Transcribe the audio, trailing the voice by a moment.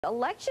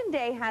Election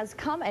day has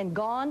come and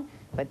gone,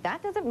 but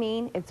that doesn't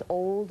mean it's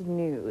old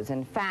news.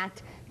 In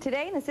fact,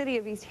 today in the city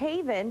of East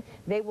Haven,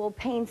 they will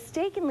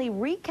painstakingly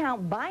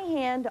recount by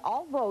hand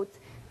all votes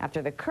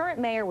after the current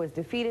mayor was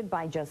defeated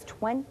by just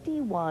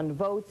 21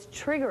 votes,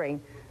 triggering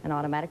an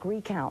automatic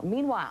recount.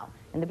 Meanwhile,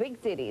 in the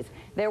big cities,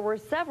 there were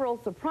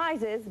several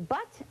surprises,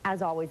 but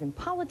as always in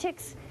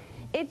politics,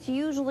 it's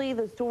usually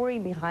the story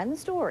behind the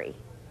story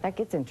that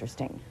gets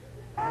interesting.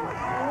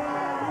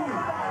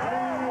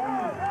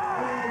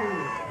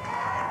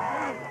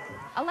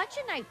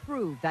 Election night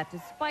proved that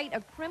despite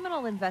a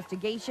criminal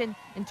investigation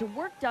into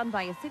work done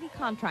by a city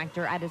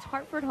contractor at his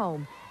Hartford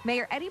home,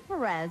 Mayor Eddie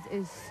Perez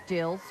is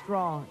still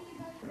strong.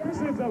 This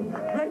is a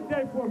great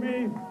day for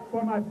me,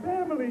 for my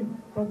family,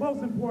 but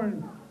most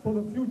important, for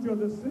the future of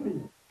the city.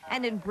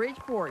 And in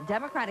Bridgeport,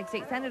 Democratic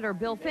State Senator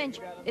Bill Finch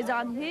is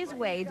on his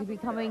way to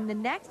becoming the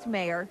next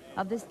mayor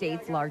of the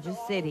state's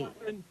largest city.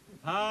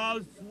 How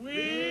sweet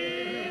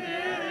it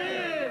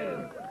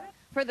is!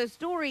 For the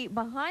story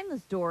behind the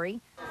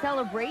story,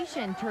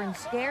 celebration turned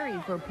scary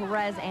for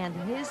Perez and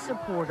his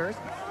supporters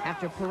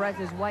after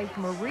Perez's wife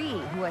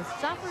Marie, who has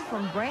suffered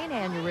from brain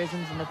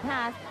aneurysms in the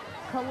past,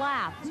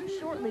 collapsed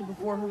shortly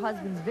before her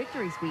husband's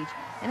victory speech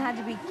and had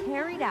to be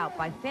carried out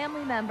by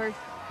family members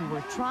who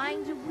were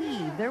trying to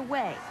weave their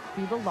way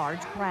through the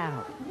large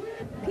crowd.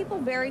 People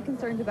very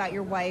concerned about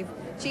your wife.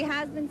 She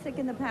has been sick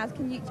in the past.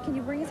 Can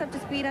you bring us up to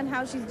speed on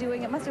how she's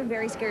doing? It must have been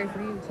very scary for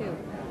you too.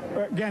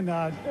 Again,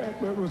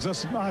 it was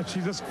just, she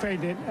just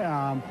fainted,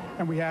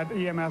 and we had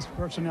EMS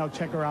personnel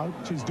check her out.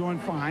 She's doing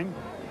fine.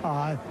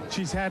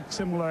 She's had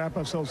similar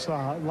episodes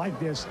like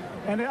this,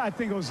 and I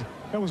think it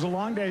was a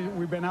long day.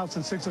 We've been out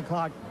since 6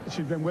 o'clock.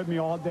 She's been with me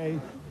all day.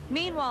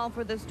 Meanwhile,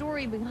 for the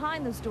story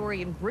behind the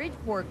story in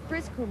Bridgeport,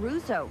 Chris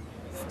Caruso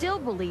still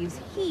believes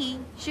he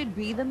should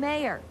be the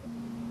mayor.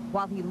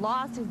 While he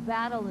lost his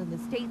battle in the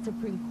state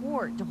Supreme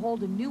Court to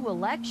hold a new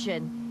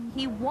election,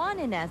 he won,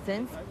 in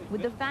essence,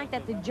 with the fact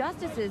that the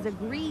justices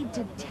agreed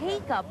to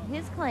take up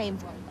his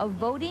claims of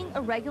voting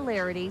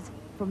irregularities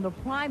from the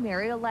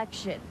primary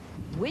election,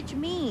 which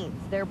means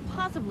there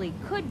possibly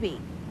could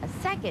be a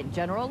second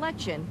general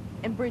election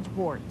in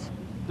Bridgeport.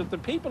 That the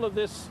people of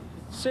this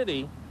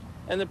city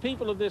and the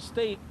people of this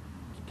state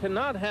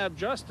cannot have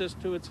justice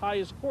to its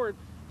highest court,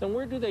 then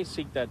where do they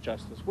seek that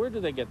justice? Where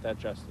do they get that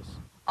justice?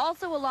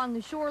 Also along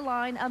the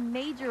shoreline, a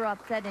major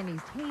upset in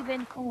East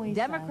Haven.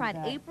 Democrat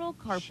April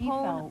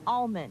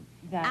Carpone-Allman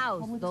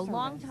ousts the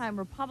longtime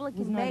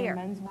Republican mayor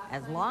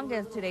as long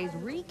as today's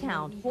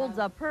recount holds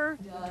up her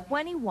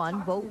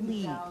 21-vote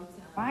lead.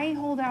 I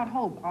hold out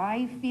hope.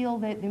 I feel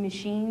that the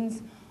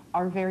machines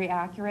are very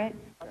accurate.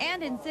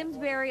 And in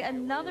Simsbury,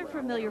 another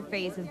familiar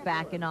face is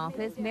back in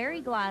office.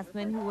 Mary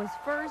Glassman, who was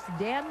first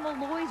Dan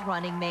Malloy's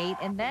running mate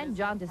and then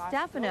John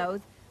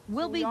DeStefano's,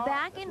 will be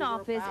back in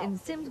office in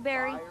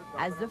Simsbury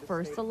as the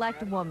first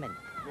select woman.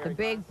 The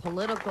big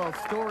political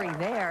story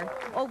there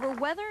over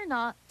whether or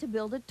not to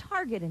build a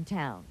Target in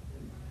town.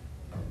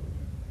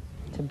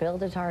 To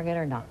build a Target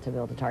or not to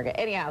build a Target.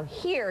 Anyhow,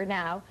 here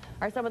now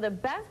are some of the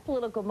best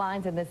political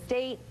minds in the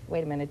state.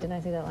 Wait a minute, didn't I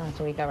say that last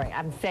week? All right,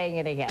 I'm saying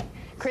it again.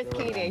 Chris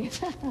Keating,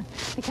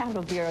 the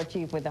Capitol Bureau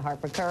Chief with the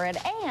Hartford Courant,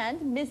 and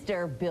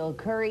Mr. Bill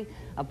Curry,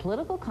 a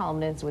political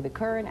columnist with the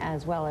Courant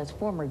as well as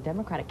former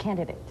Democratic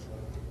candidate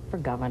for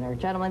governor.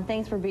 Gentlemen,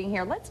 thanks for being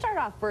here. Let's start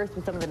off first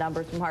with some of the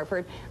numbers from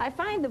Hartford. I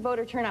find the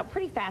voter turnout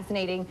pretty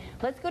fascinating.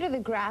 Let's go to the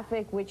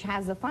graphic, which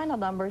has the final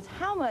numbers,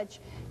 how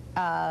much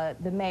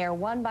the mayor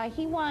won by.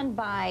 He won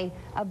by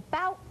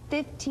about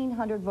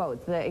 1,500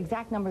 votes. The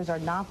exact numbers are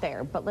not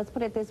there, but let's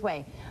put it this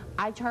way.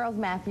 Charles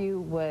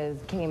Matthew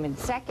came in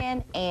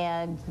second,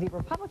 and the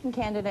Republican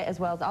candidate, as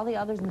well as all the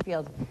others in the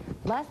field,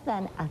 less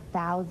than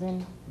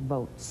 1,000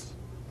 votes.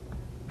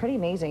 Pretty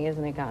amazing,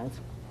 isn't it, guys?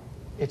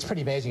 It's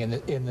pretty amazing.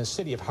 In the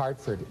city of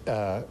Hartford,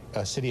 a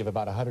city of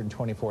about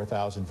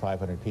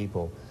 124,500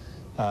 people,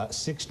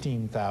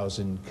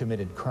 16,000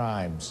 committed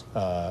crimes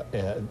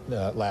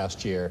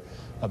last year.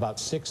 About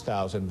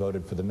 6,000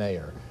 voted for the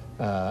mayor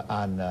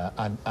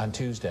on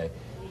Tuesday.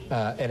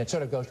 And it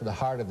sort of goes to the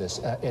heart of this.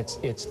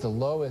 It's the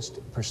lowest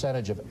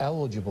percentage of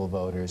eligible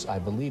voters, I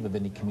believe, of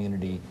any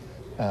community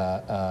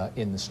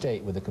in the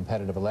state with a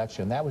competitive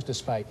election. That was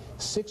despite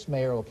 6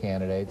 mayoral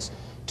candidates,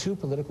 2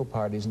 political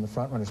parties, and the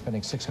front-runner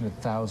spending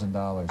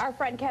 $600,000. Our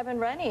friend Kevin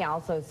Rennie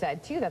also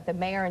said, too, that the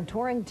mayor in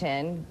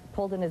Torrington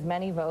pulled in as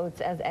many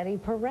votes as Eddie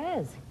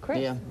Perez. Chris?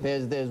 Yeah,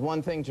 there's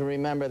one thing to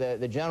remember.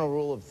 The general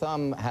rule of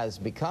thumb has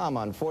become,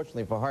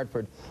 unfortunately for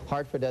Hartford,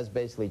 Hartford has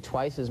basically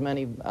twice as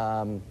many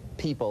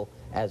people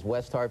as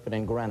West Hartford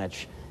and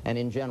Greenwich. And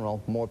in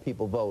general, more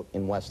people vote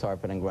in West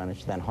Hartford and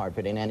Greenwich than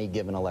Hartford in any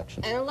given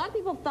election. And a lot of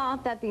people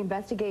thought that the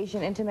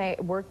investigation into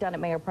work done at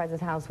Mayor Perez's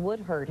house would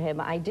hurt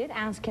him. I did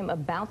ask him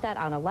about that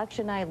on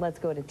election night. Let's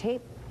go to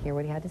tape, hear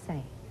what he had to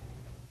say.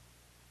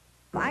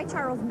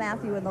 Charles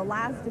Matthew in the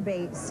last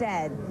debate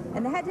said,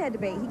 in the head-to-head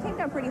debate, he came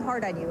down pretty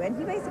hard on you, and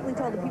he basically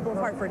told the people of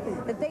Hartford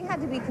that they had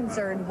to be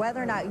concerned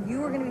whether or not you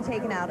were going to be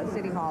taken out of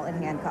City Hall in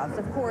handcuffs,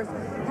 of course,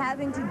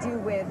 having to do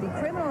with the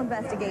criminal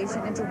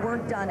investigation into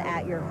work done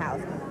at your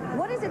house.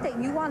 What is it that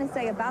you want to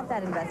say about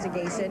that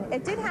investigation?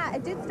 It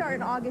did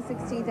start on August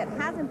 16th. It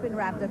hasn't been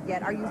wrapped up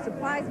yet. Are you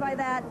surprised by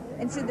that?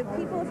 And should the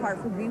people of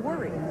Hartford be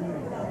worried?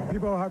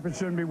 People of Hartford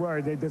shouldn't be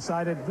worried. They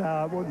decided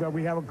that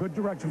we have a good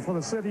direction for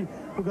the city.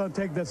 We're going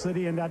to take the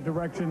city in that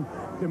direction.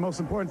 The most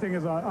important thing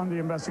is on the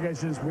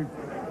investigations.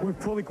 We've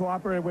fully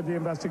cooperated with the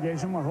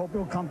investigation. We hope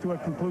it'll come to a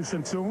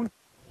conclusion soon.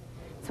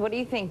 So what do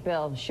you think,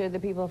 Bill? Should the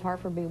people of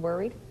Hartford be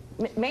worried?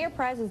 Mayor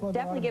Perez is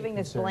definitely giving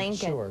this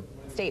blanket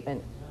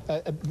statement.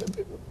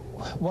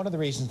 One of the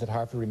reasons that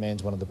Hartford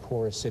remains one of the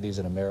poorest cities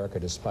in America,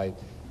 despite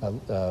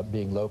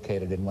being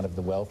located in one of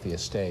the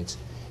wealthiest states,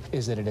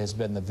 is that it has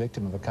been the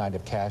victim of a kind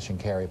of cash and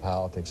carry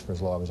politics for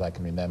as long as I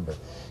can remember.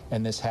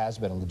 And this has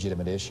been a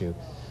legitimate issue.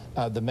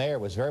 The mayor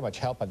was very much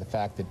helped by the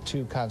fact that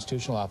 2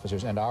 constitutional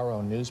officers and our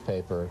own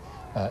newspaper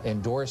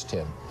endorsed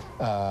him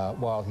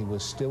while he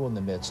was still in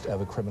the midst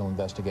of a criminal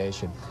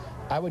investigation.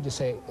 I would just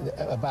say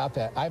about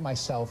that, I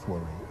myself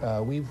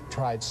worry. We've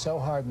tried so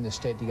hard in this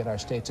state to get our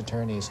state's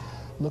attorneys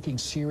looking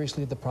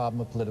seriously at the problem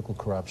of political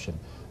corruption.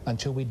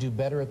 Until we do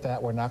better at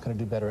that, we're not going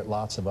to do better at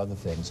lots of other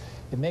things.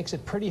 It makes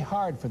it pretty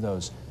hard for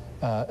those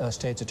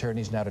state's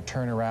attorneys now to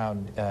turn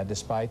around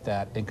despite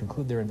that and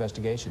conclude their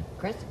investigation.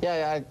 Chris?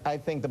 Yeah, I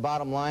think the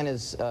bottom line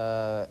is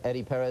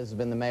Eddie Perez has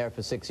been the mayor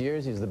for 6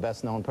 years. He's the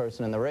best known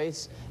person in the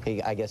race.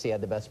 I guess he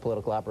had the best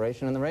political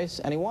operation in the race,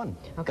 and he won.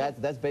 Okay.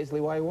 That's basically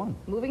why he won.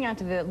 Moving on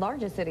to the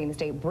largest city in the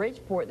state,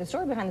 Bridgeport. The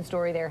story behind the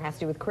story there has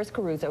to do with Chris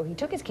Caruso. He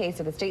took his case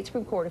to the state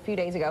Supreme Court a few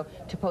days ago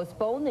to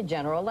postpone the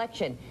general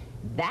election.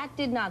 That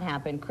did not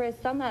happen. Chris,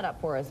 sum that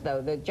up for us,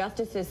 though. The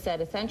justices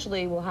said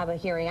essentially we'll have a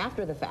hearing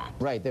after the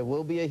fact. Right. There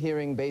will be a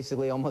hearing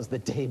basically almost the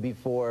day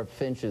before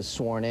Finch is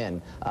sworn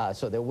in.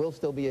 So there will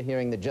still be a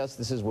hearing. The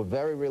justices were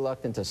very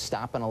reluctant to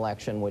stop an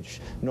election,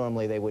 which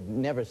normally they would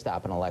never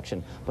stop an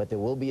election. But there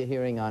will be a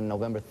hearing on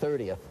November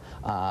 30th,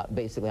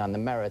 basically on the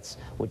merits,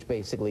 which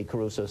basically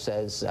Caruso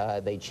says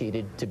they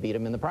cheated to beat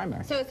him in the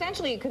primary. So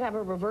essentially it could have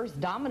a reverse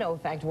domino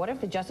effect. What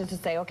if the justices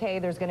say, okay,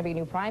 there's going to be a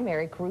new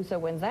primary, Caruso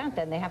wins that,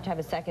 then they have to have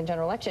a second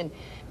general election.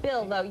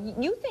 Bill, though,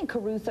 you think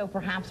Caruso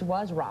perhaps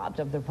was robbed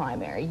of the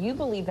primary. You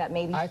believe that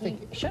maybe he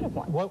should have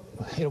won. Well,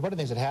 you know, one of the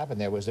things that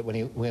happened there was that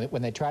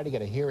when they tried to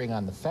get a hearing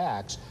on the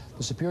facts,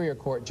 the Superior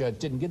Court judge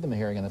didn't give them a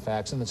hearing on the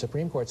facts, and the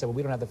Supreme Court said, well,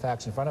 we don't have the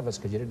facts in front of us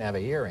because you didn't have a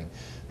hearing,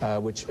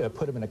 which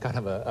put him in a kind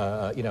of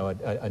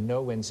a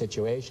no-win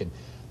situation.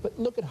 But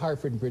look at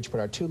Hartford and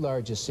Bridgeport, our 2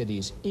 largest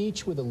cities,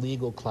 each with a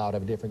legal cloud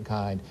of a different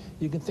kind.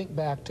 You can think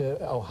back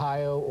to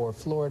Ohio or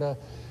Florida.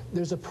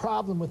 There's a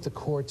problem with the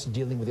courts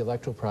dealing with the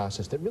electoral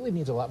process that really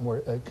needs a lot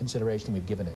more consideration than we've given it.